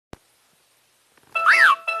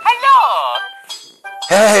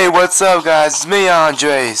Hey, what's up guys? It's me,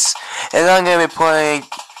 Andres, and I'm gonna be playing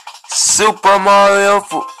Super Mario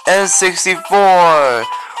N64.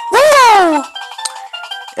 Woo!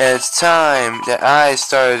 And it's time that I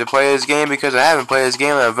started to play this game because I haven't played this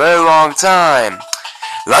game in a very long time.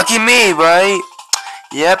 Lucky me, right?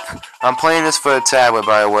 Yep, I'm playing this for the tablet,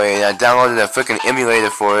 by the way, and I downloaded a freaking emulator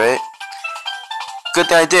for it. Good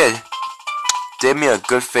thing I did. Did me a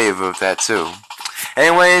good favor with that too.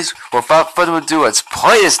 Anyways, without further ado, let's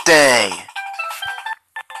play this thing! Press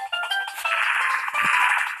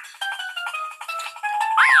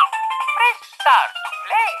start to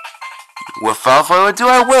play. Without further ado,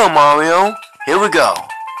 I will, Mario. Here we go.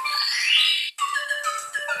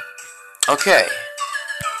 Okay.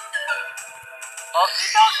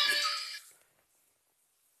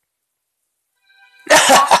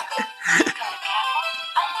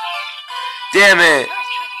 Damn it!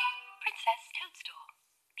 Princess Toadstool.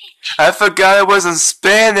 Peach. I forgot it was in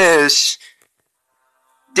Spanish!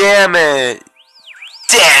 Damn it!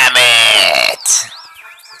 Damn it!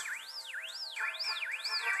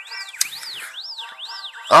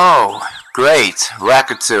 Oh, great.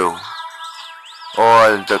 Lakitu.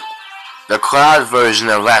 Or the cloud version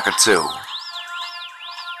of Lakitu.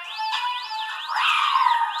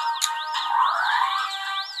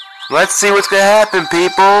 Let's see what's gonna happen,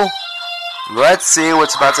 people. Let's see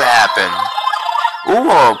what's about to happen. Ooh,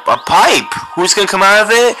 a pipe. Who's gonna come out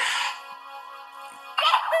of it?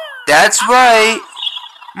 That's right,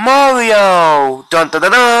 Mario. Dun dun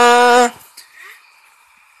dun dun.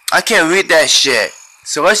 I can't read that shit.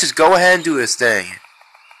 So let's just go ahead and do this thing.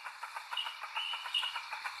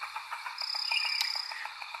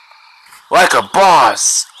 Like a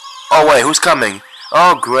boss. Oh wait, who's coming?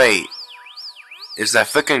 Oh great. It's that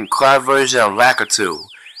freaking cloud version of Lakitu.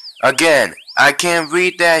 Again, I can't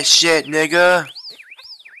read that shit, nigga.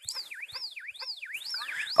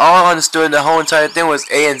 All I understood in the whole entire thing was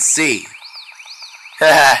A and C.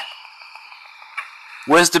 Haha.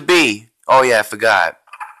 Where's the B? Oh yeah, I forgot.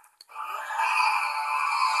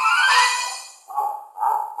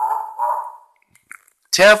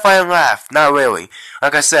 Terrifying laugh. Not really.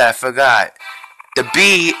 Like I said, I forgot. The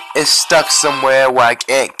B is stuck somewhere where I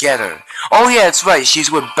can't get her. Oh yeah, that's right.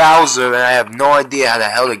 She's with Bowser and I have no idea how the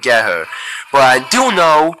hell to get her. But I do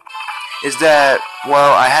know is that,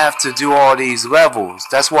 well, I have to do all these levels.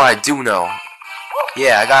 That's what I do know.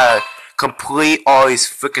 Yeah, I gotta complete all these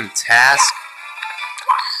freaking tasks.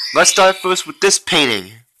 Let's start first with this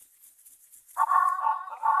painting.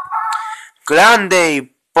 Grande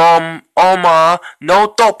bom oma no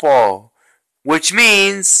topo. Which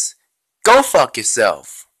means, go fuck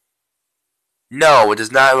yourself. No, it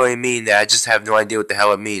does not really mean that. I just have no idea what the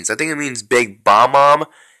hell it means. I think it means big bomb.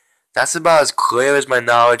 That's about as clear as my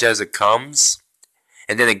knowledge as it comes.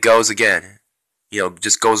 And then it goes again. You know,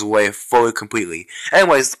 just goes away fully, completely.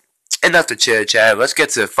 Anyways, enough to chit chat. Let's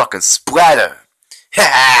get to the fucking splatter.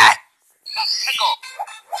 Ha!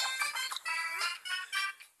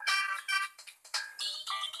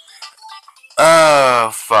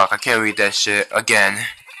 Oh, fuck. I can't read that shit again.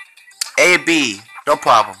 A, B. No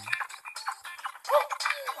problem.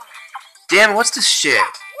 Damn, what's this shit?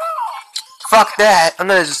 Fuck that. I'm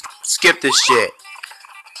gonna just skip this shit.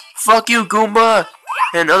 Fuck you, Goomba.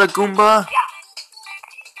 And another Goomba.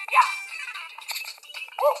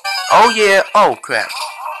 Oh, yeah. Oh, crap.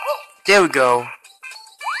 There we go.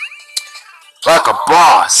 Like a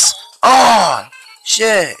boss. Oh,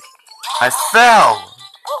 shit. I fell.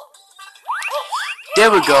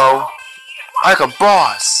 There we go. Like a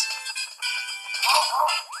boss.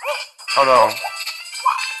 Oh, no.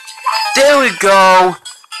 There we go.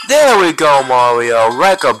 There we go, Mario.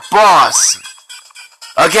 Like a boss.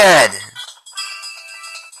 Again.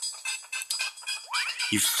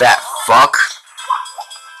 You fat fuck.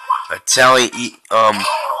 Italian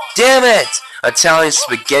damn it! Italian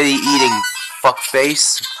spaghetti eating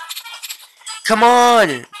fuckface. Come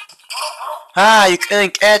on! Ah, you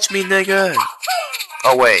couldn't catch me, nigga.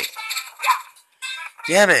 Oh, wait.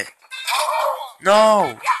 Damn it.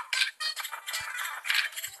 No.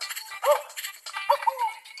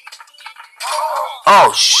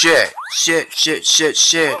 Oh, shit. Shit, shit, shit,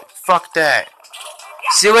 shit. Fuck that.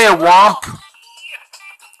 See you later, Womp.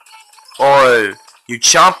 Or you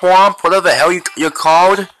Chomp Womp, whatever the hell you're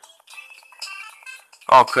called.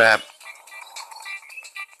 Oh, crap.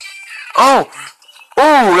 Oh!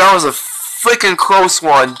 Oh, that was a freaking close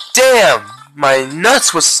one. Damn! My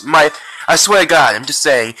nuts was... I swear to God, I'm just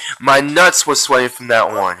saying. My nuts was sweating from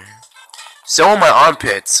that one. So are my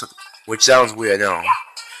armpits. Which sounds weird, no.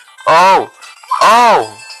 Oh!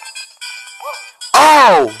 Oh!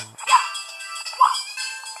 Oh!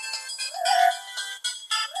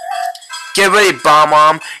 Get ready,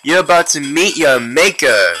 Bomb-Omb. You're about to meet your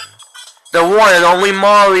maker. The one and only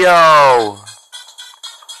Mario.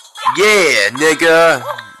 Yeah, nigga.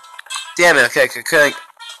 Damn it, okay, I couldn't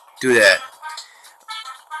do that.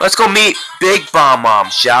 Let's go meet Big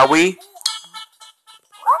Bomb-Omb, shall we?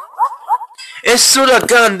 Es una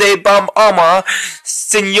grande Bomb-Omb,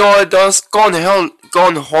 señor dos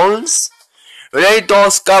gonjols, rey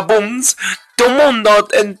dos gaboons, tu mundo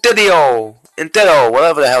entero,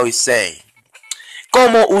 whatever the hell he's saying.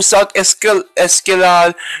 Como usar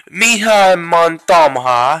esquilar mija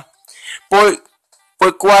montomha, por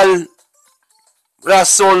cual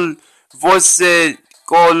razón você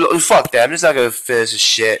fuck that, I'm just not gonna finish this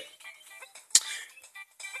shit.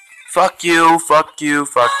 Fuck you, fuck you,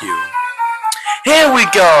 fuck you. Here we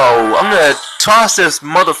go! I'm gonna toss this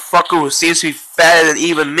motherfucker who seems to be fatter than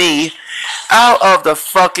even me out of the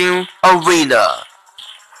fucking arena.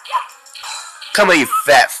 Come here, you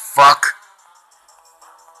fat fuck.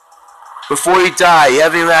 Before you die, you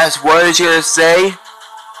have any last words you're gonna say?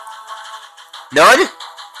 None?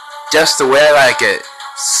 Just the way I like it.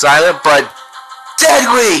 Silent but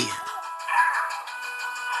deadly!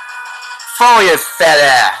 Follow your fat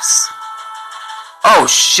ass. Oh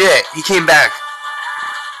shit, he came back.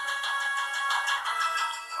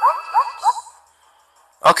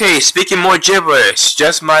 Okay, speaking more gibberish,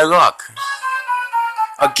 just my luck.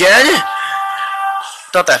 Again?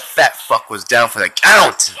 Thought that fat fuck was down for the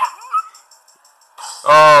count.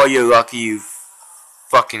 Oh, you're lucky, you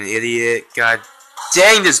fucking idiot. God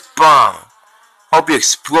dang this bomb. Hope you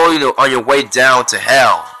explode on your way down to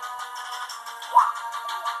hell.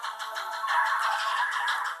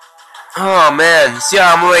 Oh man, see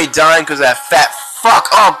how I'm already dying because of that fat fuck?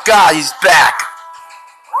 Oh god, he's back!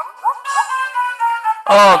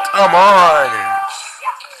 Oh, come on!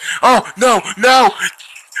 Oh, no, no!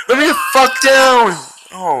 Let me the fuck down!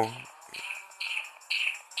 Oh.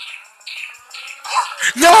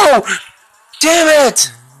 No! Damn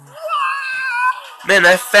it! Man,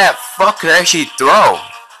 that fat fuck can actually throw.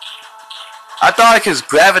 I thought like his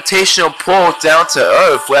gravitational pull down to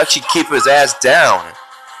Earth would actually keep his ass down.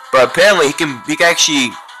 But apparently he can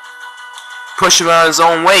actually push around his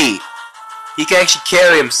own weight. He can actually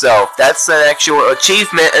carry himself. That's an actual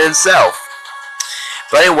achievement in itself.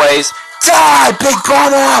 But anyways, die, Big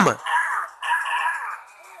Bomb-Omb!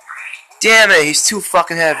 Damn it, he's too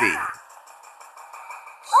fucking heavy.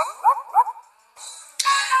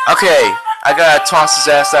 Okay, I gotta toss his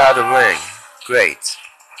ass out of the ring. Great.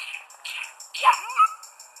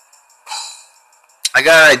 I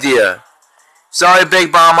got an idea. Sorry,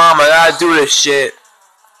 Big Bomb-Omb, I gotta do this shit.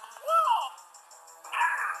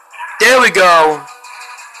 There we go.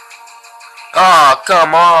 Oh,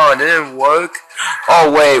 come on, it didn't work. Oh,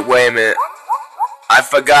 wait a minute. I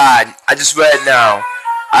forgot. I just read it now.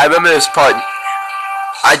 I remember this part.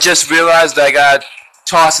 I just realized that I gotta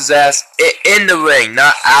toss his ass in the ring,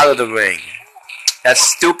 not out of the ring. That's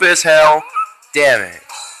stupid as hell. Damn it.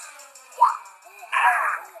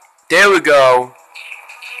 There we go.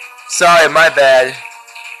 Sorry, my bad.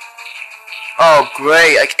 Oh,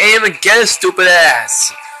 great. I can't even get his stupid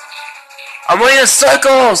ass. I'm running in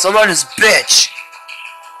circles around this bitch.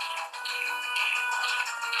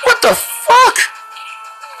 What the fuck?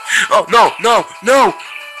 Oh, no, no, no.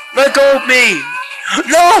 Let go of me.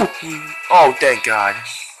 No. Oh, thank God.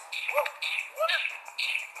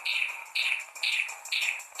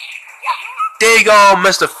 There you go,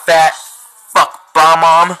 Mr. Fat Fuck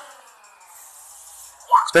Bomb-Omb.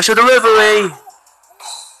 Special delivery.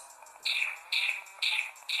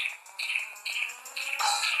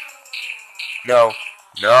 No,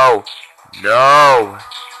 no, no.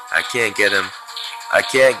 I can't get him. I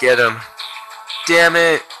can't get him. Damn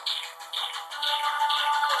it.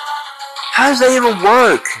 How does that even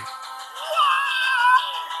work?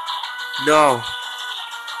 No.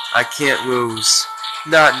 I can't lose.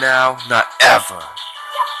 Not now, not ever.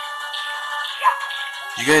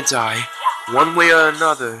 You're gonna die, one way or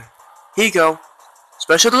another. Here you go.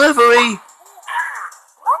 Special delivery.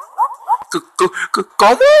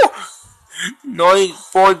 ¿Cómo? No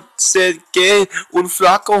puede ser que un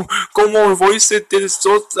flaco como voice de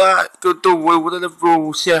sota que tu huevo de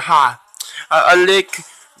bruja Alec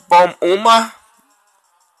Bomb-Omb,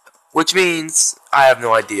 which means I have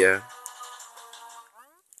no idea.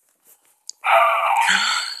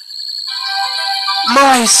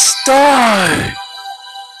 My star!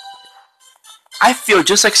 I feel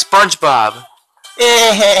just like SpongeBob.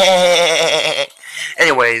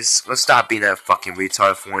 Anyways, let's stop being a fucking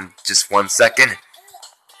retard for just 1 second.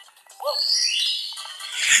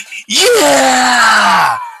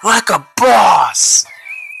 Yeah! Like a boss!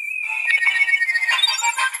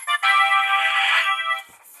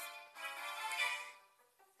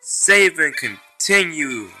 Save and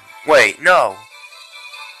continue. Wait, no.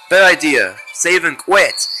 Bad idea. Save and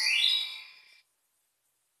quit.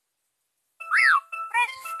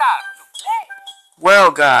 Press start to play.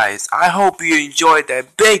 Well, guys, I hope you enjoyed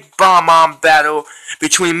that big Bomb-Omb battle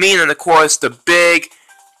between me and, of course, the big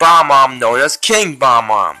Bomb-Omb known as King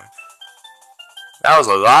Bomb-Omb. That was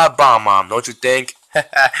a lot of Bomb-Omb, don't you think?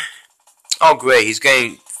 Oh, great, he's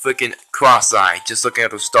getting freaking cross-eyed just looking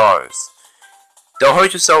at the stars. Don't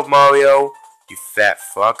hurt yourself, Mario, you fat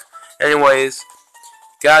fuck. Anyways,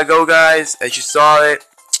 gotta go, guys. As you saw it,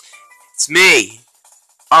 it's me,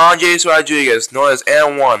 Andres Rodriguez, known as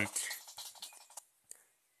N1.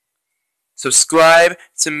 Subscribe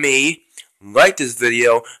to me, like this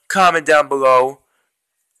video, comment down below.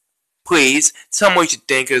 Please, tell me what you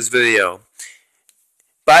think of this video.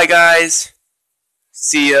 Bye, guys.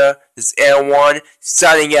 See ya. This is N1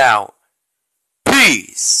 signing out.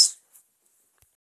 Peace.